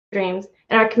dreams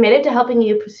and are committed to helping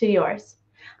you pursue yours.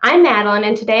 I'm Madeline,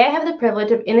 and today I have the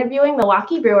privilege of interviewing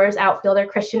Milwaukee Brewers outfielder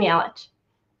Christian Yelich.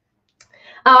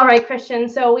 All right, Christian,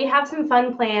 so we have some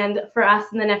fun planned for us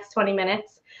in the next 20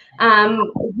 minutes.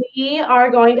 We are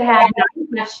going to have 9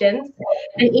 questions,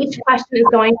 and each question is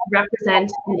going to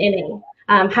represent an inning.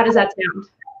 How does that sound?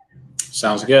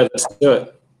 Sounds good. Let's do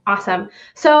it. Awesome.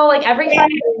 So like every time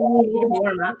we need a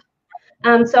warm-up.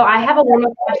 So I have a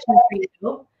warm-up question for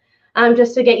you,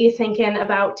 just to get you thinking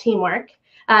about teamwork.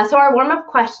 So our warm-up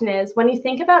question is, when you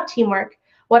think about teamwork,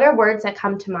 what are words that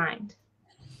come to mind?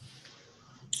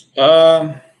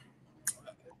 I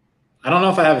don't know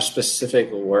if I have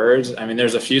specific words. I mean,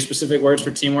 there's a few specific words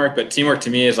for teamwork, but teamwork to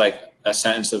me is like a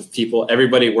sentence of people,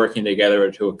 everybody working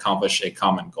together to accomplish a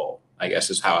common goal, I guess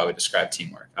is how I would describe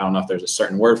teamwork. I don't know if there's a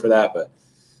certain word for that, but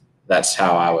that's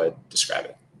how I would describe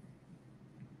it.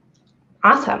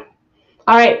 Awesome.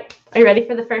 All right. Are you ready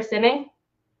for the first inning?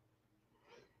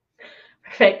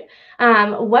 Perfect.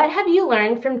 What have you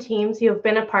learned from teams you have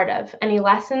been a part of? Any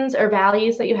lessons or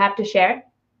values that you have to share?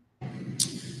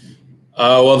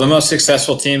 Well, the most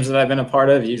successful teams that I've been a part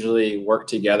of usually work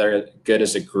together good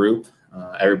as a group.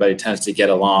 Everybody tends to get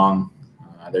along.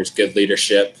 There's good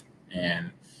leadership,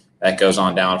 and that goes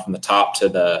on down from the top to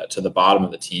the bottom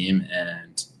of the team.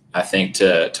 And I think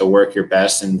to work your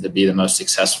best and to be the most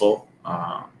successful,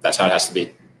 that's how it has to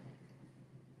be.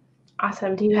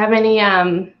 Awesome. Do you have any?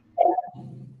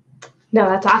 No,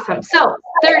 that's awesome. So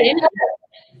third inning.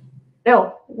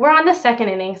 No, we're on the second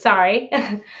inning. Sorry.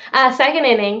 Second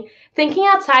inning. Thinking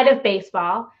outside of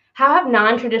baseball, how have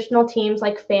non-traditional teams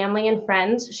like family and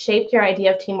friends shaped your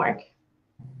idea of teamwork?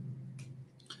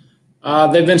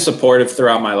 They've been supportive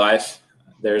throughout my life.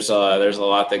 There's a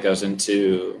lot that goes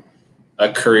into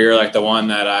a career like the one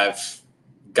that I've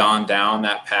gone down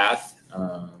that path.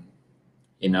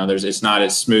 It's not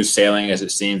as smooth sailing as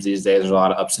it seems these days. There's a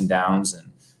lot of ups and downs,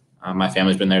 and my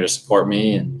family's been there to support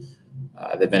me, and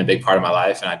they've been a big part of my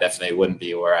life, and I definitely wouldn't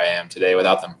be where I am today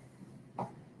without them.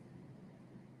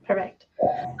 Perfect.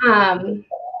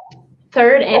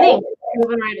 Third inning,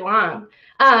 moving right along.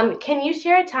 Can you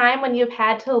share a time when you've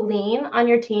had to lean on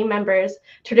your team members,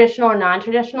 traditional or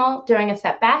non-traditional, during a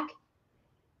setback?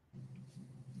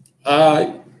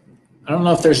 I don't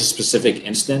know if there's a specific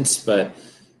instance, but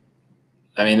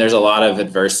I mean, there's a lot of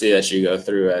adversity that you go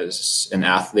through as an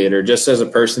athlete or just as a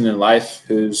person in life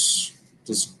who's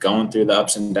just going through the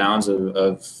ups and downs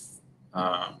of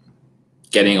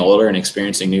getting older and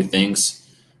experiencing new things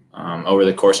over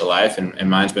the course of life. And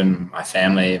mine's been my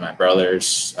family, my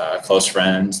brothers, close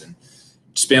friends, and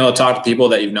just being able to talk to people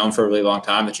that you've known for a really long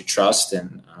time that you trust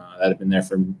and that have been there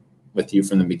with you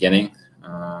from the beginning.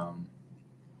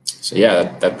 So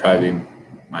yeah, that'd probably be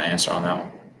my answer on that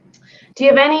one. Do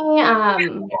you have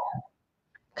any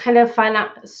kind of fun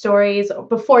stories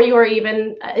before you were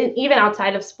even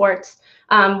outside of sports,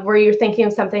 where you're thinking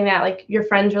of something that like your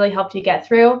friends really helped you get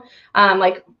through?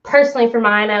 Like personally for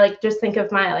mine, I like just think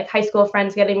of my like high school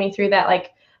friends getting me through that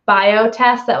like bio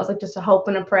test that was like just a hope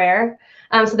and a prayer.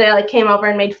 So they like came over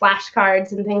and made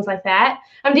flashcards and things like that.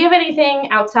 Do you have anything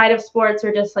outside of sports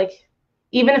or just like,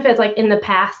 even if it's like in the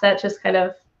past, that's just kind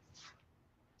of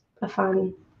a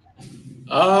fun?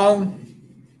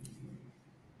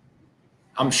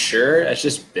 I'm sure it's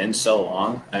just been so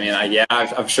long. I mean,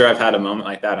 I'm sure I've had a moment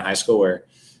like that in high school where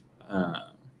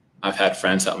I've had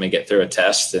friends help me get through a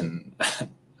test, and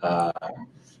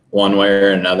one way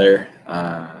or another.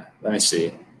 Let me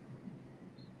see.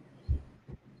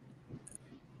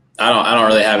 I don't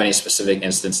really have any specific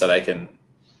instance that I can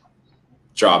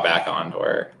draw back on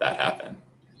where that happened.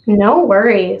 No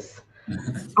worries.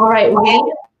 All right,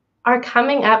 we are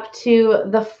coming up to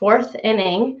the fourth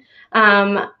inning.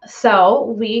 Fourth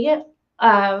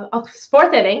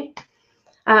inning.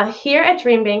 Here at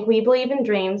DreamBank, we believe in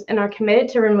dreams and are committed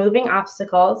to removing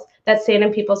obstacles that stand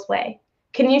in people's way.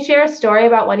 Can you share a story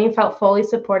about when you felt fully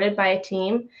supported by a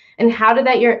team, and how did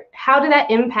that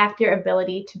impact your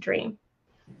ability to dream?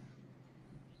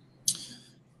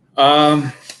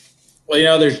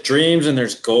 Well, there's dreams and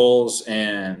there's goals,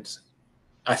 and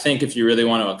I think if you really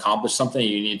want to accomplish something,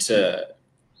 you need to,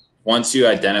 once you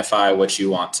identify what you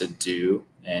want to do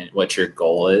and what your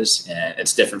goal is, and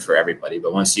it's different for everybody,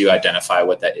 but once you identify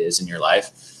what that is in your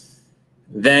life,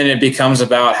 then it becomes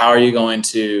about how are you going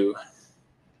to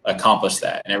accomplish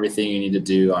that, and everything you need to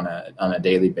do on a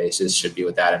daily basis should be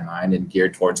with that in mind and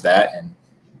geared towards that. And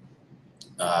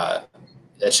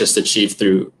it's just achieved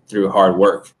through hard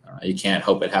work. You can't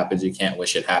hope it happens. You can't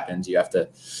wish it happens. You have to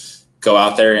go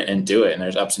out there and do it. And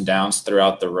there's ups and downs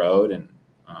throughout the road, and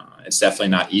it's definitely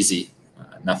not easy.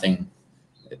 Nothing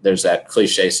there's that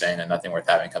cliche saying that nothing worth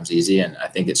having comes easy. And I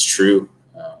think it's true.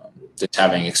 Just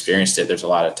having experienced it, there's a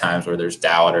lot of times where there's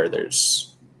doubt, or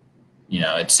there's,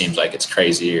 it seems like it's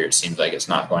crazy, or it seems like it's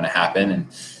not going to happen. And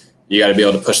you got to be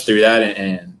able to push through that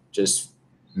and just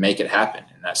make it happen.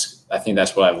 And I think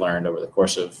that's what I've learned over the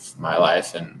course of my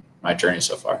life and my journey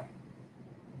so far.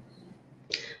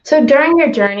 So during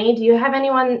your journey, do you have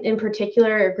anyone in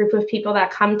particular, or a group of people that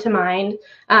come to mind?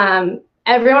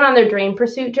 Everyone on their dream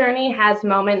pursuit journey has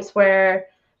moments where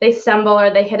they stumble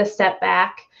or they hit a step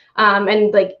back,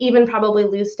 and like even probably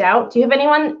lose doubt. Do you have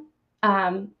anyone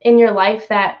in your life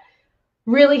that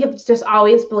really have just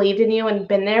always believed in you and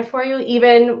been there for you,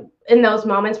 even in those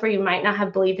moments where you might not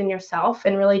have believed in yourself,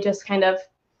 and really just kind of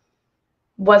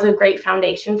was a great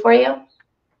foundation for you?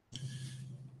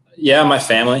 Yeah, my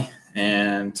family,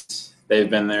 and they've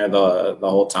been there the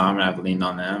whole time, and I've leaned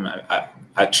on them.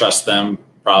 I trust them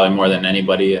probably more than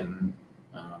anybody in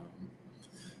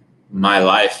my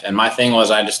life. And my thing was,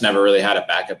 I just never really had a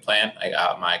backup plan.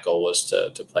 My goal was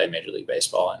to play Major League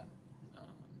Baseball, and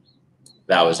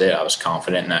that was it. I was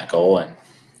confident in that goal and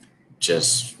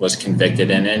just was convicted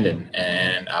in it,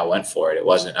 and I went for it. I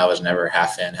was never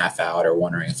half in, half out, or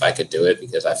wondering if I could do it,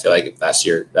 because I feel like if that's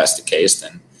the case,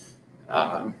 then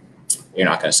you're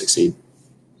not going to succeed.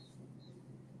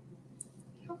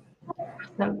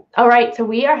 All right, so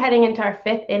we are heading into our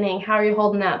 5th inning. How are you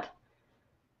holding up?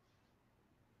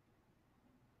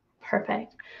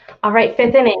 Perfect. All right,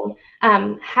 5th inning.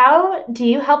 How do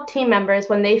you help team members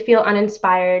when they feel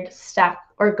uninspired, stuck,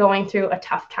 or going through a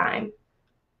tough time?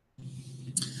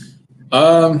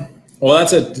 Well,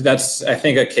 that's I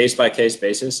think a case-by-case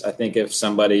basis. I think if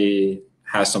somebody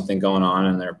has something going on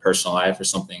in their personal life or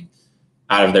something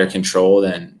out of their control,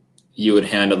 then you would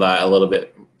handle that a little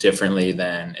bit differently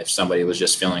than if somebody was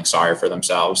just feeling sorry for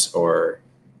themselves, or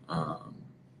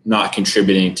not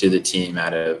contributing to the team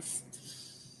out of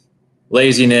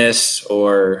laziness,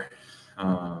 or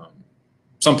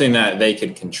something that they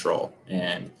could control.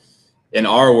 And in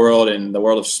our world, in the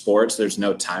world of sports, there's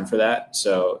no time for that.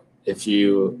 So if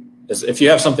you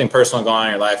have something personal going on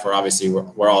in your life,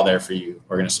 we're all there for you.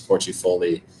 We're going to support you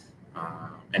fully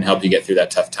and help you get through that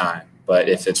tough time. But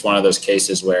if it's one of those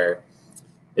cases where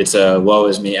it's a woe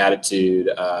is me attitude,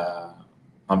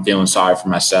 I'm feeling sorry for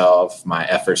myself, my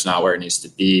effort's not where it needs to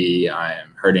be, I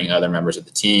am hurting other members of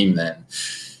the team, then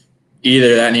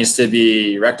either that needs to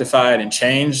be rectified and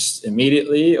changed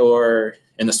immediately, or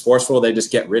in the sports world, they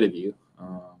just get rid of you.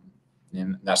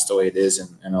 And that's the way it is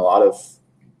in a lot of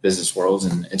business worlds.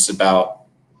 And it's about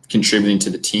contributing to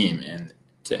the team. And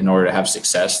in order to have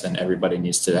success, then everybody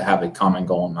needs to have a common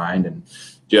goal in mind and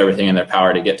do everything in their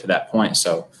power to get to that point.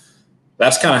 So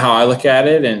that's kind of how I look at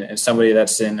it. And somebody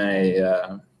that's in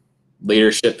a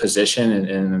leadership position,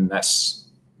 and that's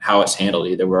how it's handled.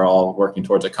 Either we're all working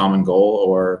towards a common goal,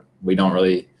 or we don't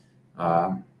really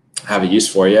have a use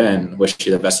for you, and wish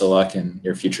you the best of luck in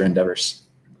your future endeavors.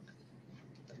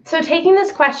 So taking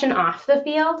this question off the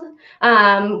field,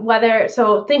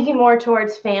 thinking more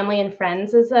towards family and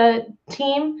friends as a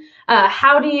team,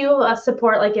 how do you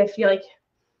support, like if you're like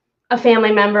a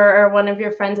family member or one of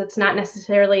your friends that's not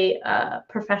necessarily a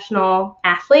professional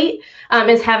athlete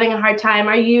is having a hard time?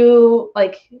 Are you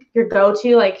like your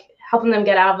go-to, like helping them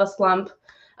get out of a slump?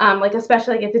 Like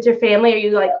especially like if it's your family, are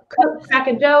you like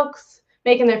cracking jokes,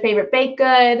 making their favorite baked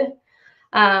good?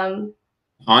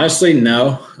 Honestly,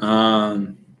 no.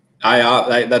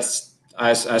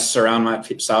 I surround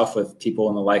myself with people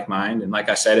in the like mind, and like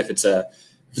I said, if it's a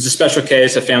special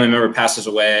case, a family member passes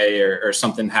away or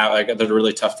something, like there's a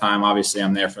really tough time, obviously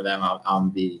I'm there for them. I'll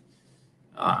be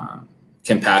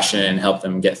compassionate and help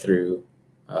them get through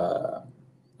a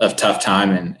tough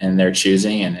time and their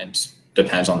choosing, and it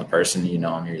depends on the person.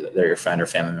 They're your friend or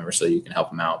family member, so you can help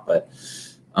them out. But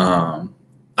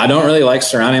I don't really like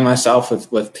surrounding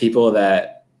myself with people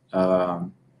that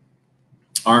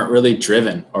aren't really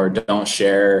driven or don't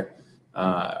share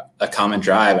a common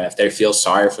drive. And if they feel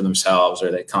sorry for themselves,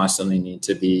 or they constantly need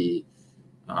to be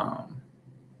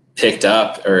picked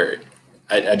up, or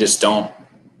I just don't,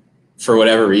 for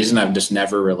whatever reason, I've just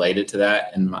never related to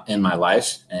that in my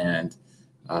life. And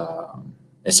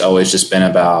it's always just been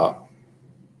about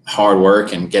hard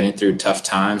work and getting through tough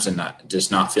times, and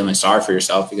not feeling sorry for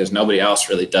yourself, because nobody else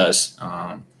really does.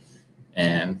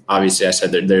 And obviously I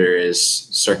said that there is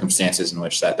circumstances in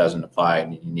which that doesn't apply,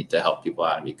 and you need to help people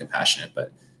out and be compassionate,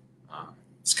 but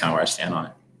it's kind of where I stand on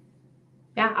it.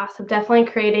 Yeah, awesome. Definitely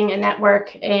creating a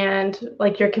network and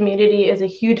like your community is a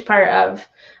huge part of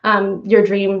your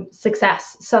dream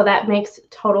success. So that makes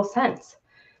total sense.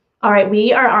 All right,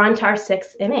 we are on to our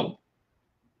 6th inning.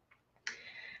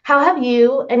 How have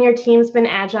you and your teams been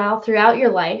agile throughout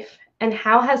your life, and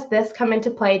how has this come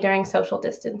into play during social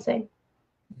distancing?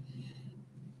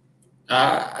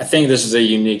 I think this is a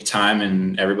unique time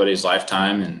in everybody's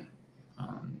lifetime, and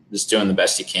just doing the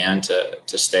best you can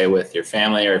to stay with your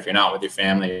family, or if you're not with your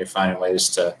family, you're finding ways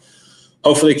to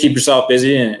hopefully keep yourself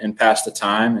busy and pass the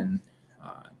time, and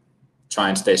try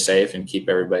and stay safe and keep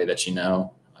everybody that you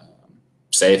know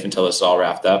safe until this is all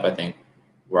wrapped up. I think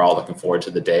we're all looking forward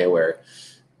to the day where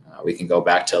we can go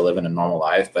back to living a normal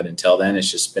life. But until then, it's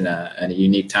just been a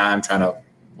unique time trying to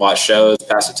watch shows,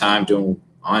 pass the time, doing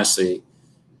honestly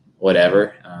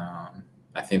whatever.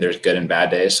 I think there's good and bad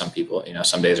days. Some people,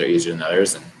 some days are easier than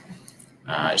others, and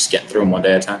just getting through them one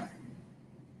day at a time.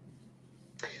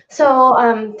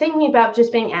 So thinking about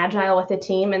just being agile with the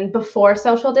team and before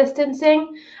social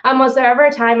distancing, was there ever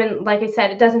a time, and like I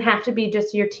said, it doesn't have to be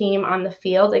just your team on the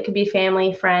field, it could be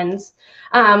family, friends,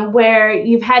 where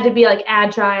you've had to be like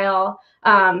agile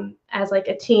as like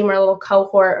a team or a little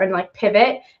cohort and like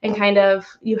pivot, and kind of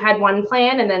you had one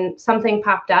plan and then something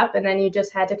popped up and then you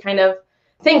just had to kind of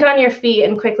think on your feet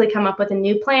and quickly come up with a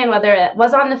new plan, whether it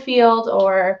was on the field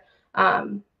or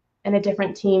in a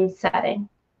different team setting?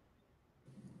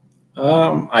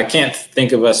 I can't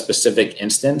think of a specific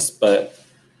instance, but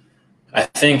I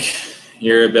think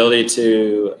your ability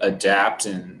to adapt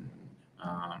and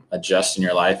adjust in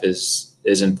your life is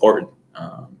important.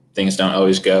 Things don't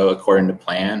always go according to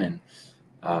plan, and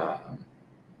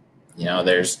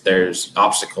there's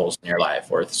obstacles in your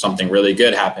life, or if something really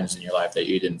good happens in your life that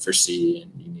you didn't foresee,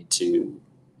 and you need to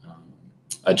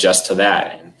adjust to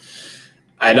that. And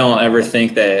I don't ever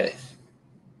think that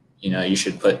you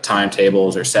should put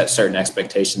timetables or set certain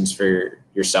expectations for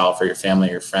yourself or your family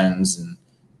or your friends, and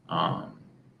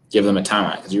give them a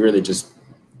timeline, because you really just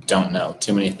don't know.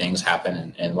 Too many things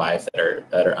happen in life that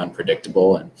are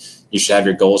unpredictable, and you should have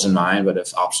your goals in mind. But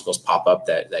if obstacles pop up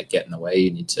that get in the way,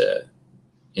 you need to.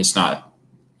 It's not,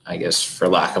 I guess, for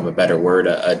lack of a better word,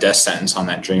 a death sentence on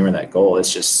that dream or that goal.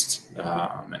 It's just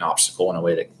an obstacle in a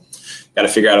way that got to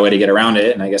figure out a way to get around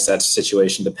it. And I guess that's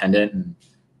situation dependent, and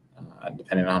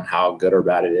depending on how good or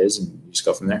bad it is, and you just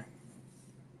go from there.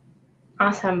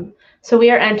 Awesome. So we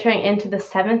are entering into the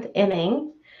 7th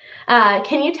inning.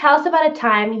 Can you tell us about a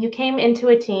time you came into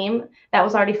a team that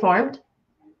was already formed?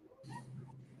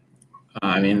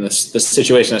 The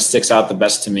situation that sticks out the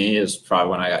best to me is probably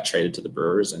when I got traded to the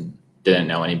Brewers and didn't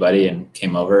know anybody, and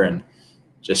came over and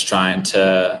just trying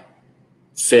to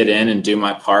fit in and do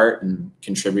my part and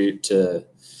contribute to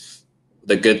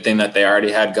the good thing that they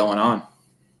already had going on.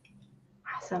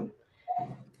 Awesome.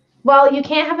 Well, you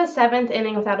can't have a 7th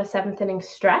inning without a 7th inning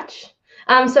stretch.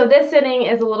 So this inning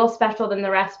is a little special than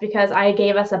the rest because I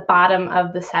gave us a bottom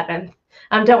of the 7th.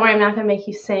 Don't worry, I'm not going to make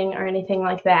you sing or anything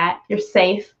like that. You're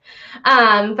safe.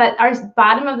 But our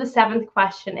bottom of the 7th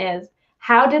question is,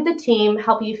 how did the team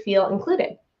help you feel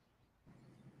included?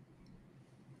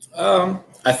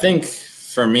 I think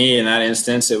for me in that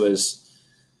instance,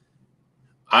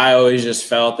 I always just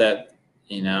felt that,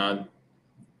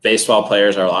 baseball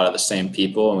players are a lot of the same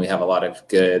people, and we have a lot of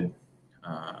good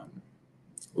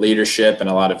leadership and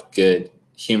a lot of good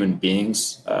human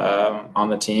beings on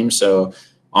the team. So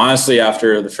honestly,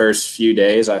 after the first few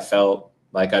days, I felt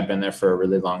like I'd been there for a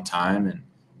really long time, and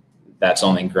that's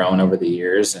only grown over the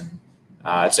years. And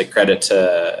it's a credit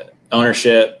to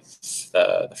ownership,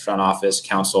 the front office,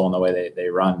 council, and the way they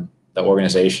run the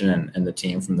organization and the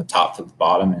team from the top to the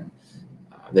bottom. And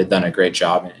they've done a great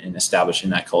job in establishing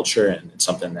that culture, and it's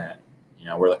something that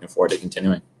we're looking forward to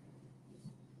continuing.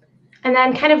 And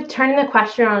then kind of turning the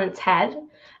question on its head,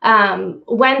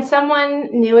 when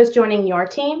someone new is joining your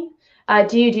team,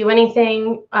 do you do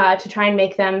anything to try and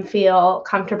make them feel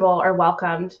comfortable or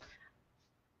welcomed?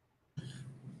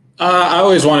 I'll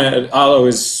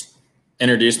always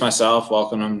introduce myself,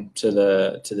 welcome them to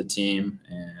the team,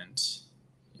 and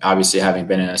obviously, having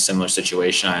been in a similar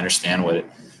situation, I understand what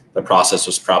the process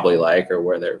was probably like, or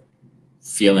where they're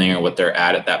feeling, or what they're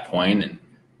at that point, and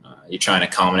you try and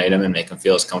accommodate them and make them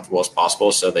feel as comfortable as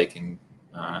possible so they can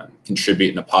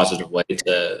contribute in a positive way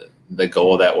to the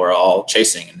goal that we're all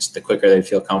chasing. And the quicker they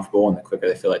feel comfortable and the quicker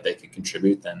they feel like they can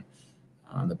contribute, then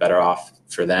the better off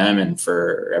for them and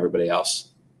for everybody else.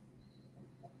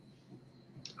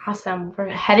 Awesome. We're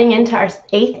heading into our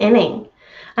 8th inning.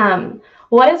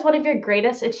 What is one of your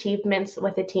greatest achievements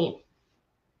with the team?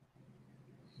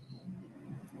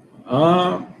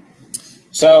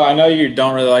 So I know you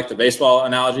don't really like the baseball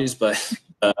analogies, but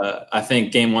I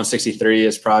think game 163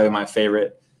 is probably my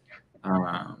favorite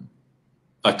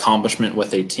accomplishment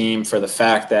with a team for the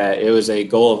fact that it was a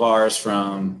goal of ours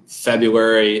from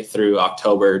February through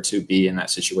October to be in that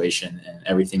situation, and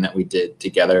everything that we did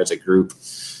together as a group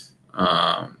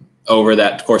over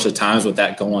that course of times with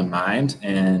that goal in mind,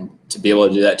 and to be able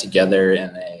to do that together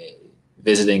in a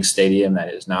visiting stadium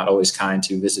that is not always kind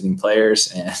to visiting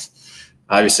players. And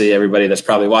obviously everybody that's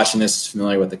probably watching this is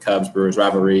familiar with the Cubs Brewers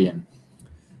rivalry and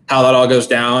how that all goes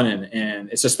down. And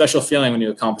it's a special feeling when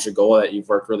you accomplish a goal that you've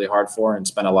worked really hard for and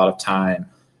spent a lot of time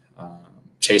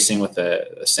chasing with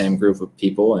the same group of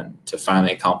people. And to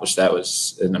finally accomplish that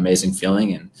was an amazing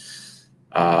feeling. And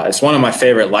it's one of my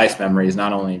favorite life memories,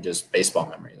 not only just baseball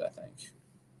memories, I think.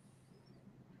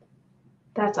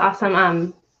 That's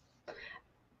awesome.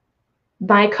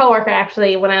 My coworker,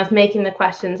 actually, when I was making the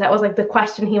questions, that was like the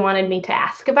question he wanted me to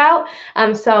ask about.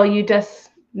 So you just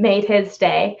made his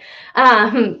day.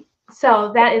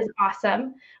 So that is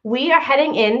awesome. We are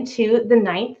heading into the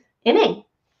 9th inning,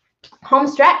 home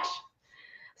stretch.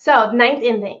 So ninth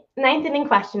inning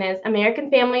question is, American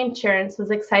Family Insurance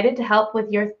was excited to help with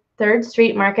your 3rd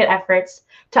Street Market efforts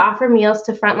to offer meals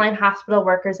to frontline hospital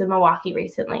workers in Milwaukee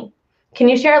recently. Can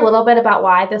you share a little bit about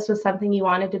why this was something you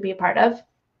wanted to be a part of?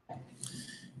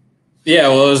 Yeah,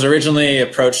 well, it was originally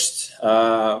approached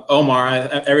Omar.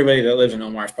 Everybody that lives in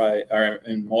Omar is probably, or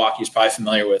in Milwaukee, is probably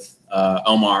familiar with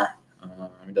Omar.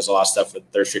 He does a lot of stuff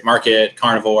with 3rd Street Market,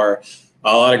 Carnivore,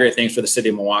 a lot of great things for the city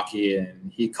of Milwaukee.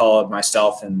 And he called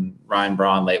myself and Ryan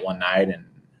Braun late one night and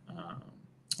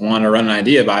wanted to run an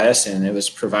idea by us, and it was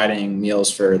providing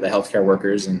meals for the healthcare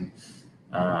workers and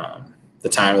the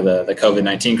time of the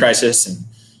COVID-19 crisis. And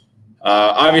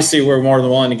obviously, we're more than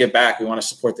willing to give back. We want to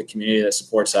support the community that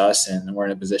supports us, and we're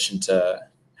in a position to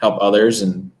help others.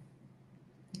 And,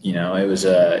 you know, it was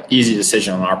an easy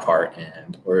decision on our part,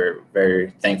 and we're very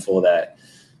thankful that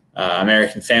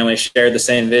American Family shared the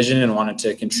same vision and wanted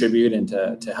to contribute and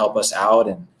to help us out.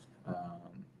 And,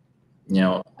 you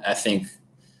know, I think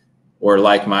we're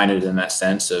like-minded in that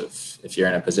sense of if you're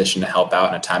in a position to help out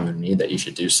in a time of need, that you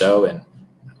should do so. And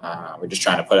we're just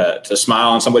trying to put a smile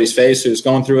on somebody's face who's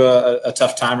going through a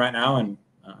tough time right now. And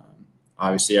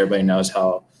obviously everybody knows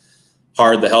how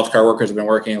hard the healthcare workers have been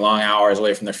working, long hours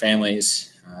away from their families.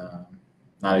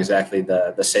 Not exactly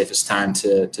the safest time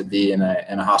to be in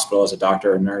a hospital as a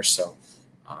doctor or nurse. So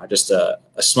just a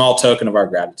small token of our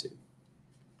gratitude.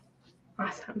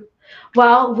 Awesome.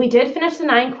 Well, we did finish the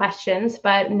 9 questions,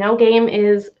 but no game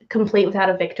is complete without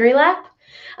a victory lap.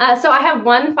 So I have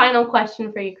one final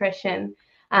question for you, Christian.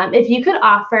 If you could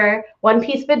offer one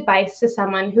piece of advice to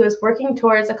someone who is working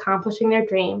towards accomplishing their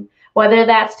dream, whether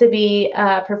that's to be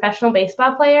a professional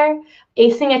baseball player,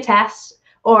 acing a test,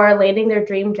 or landing their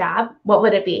dream job, what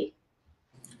would it be?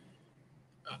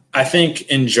 I think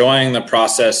enjoying the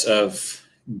process of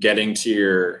getting to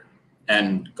your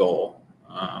end goal,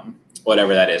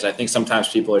 whatever that is. I think sometimes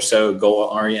people are so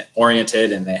goal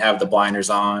oriented and they have the blinders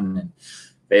on, and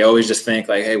they always just think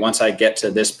like, hey, once I get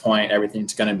to this point,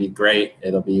 everything's going to be great.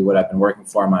 It'll be what I've been working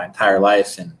for my entire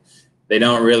life. And they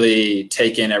don't really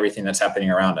take in everything that's happening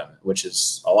around them, which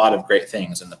is a lot of great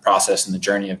things in the process and the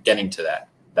journey of getting to that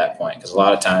point. Because a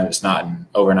lot of times it's not an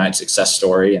overnight success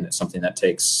story, and it's something that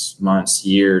takes months,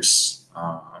 years,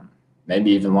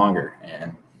 maybe even longer.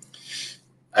 And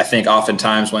I think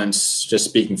oftentimes just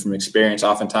speaking from experience,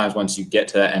 oftentimes once you get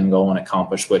to that end goal and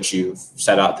accomplish what you've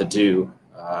set out to do,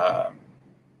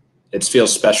 it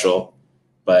feels special,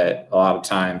 but a lot of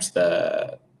times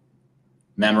the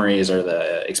memories or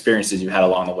the experiences you've had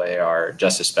along the way are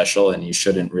just as special, and you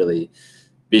shouldn't really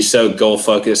be so goal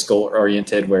focused, goal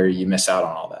oriented, where you miss out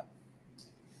on all that.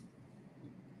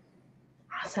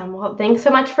 Awesome. Well, thanks so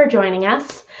much for joining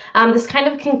us. This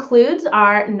kind of concludes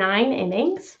our 9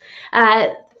 innings.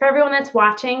 For everyone that's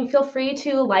watching, feel free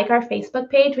to like our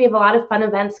Facebook page. We have a lot of fun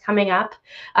events coming up.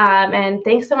 And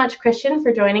thanks so much, Christian,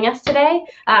 for joining us today.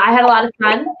 I had a lot of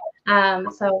fun.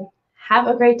 So have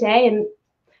a great day and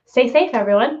stay safe,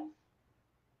 everyone.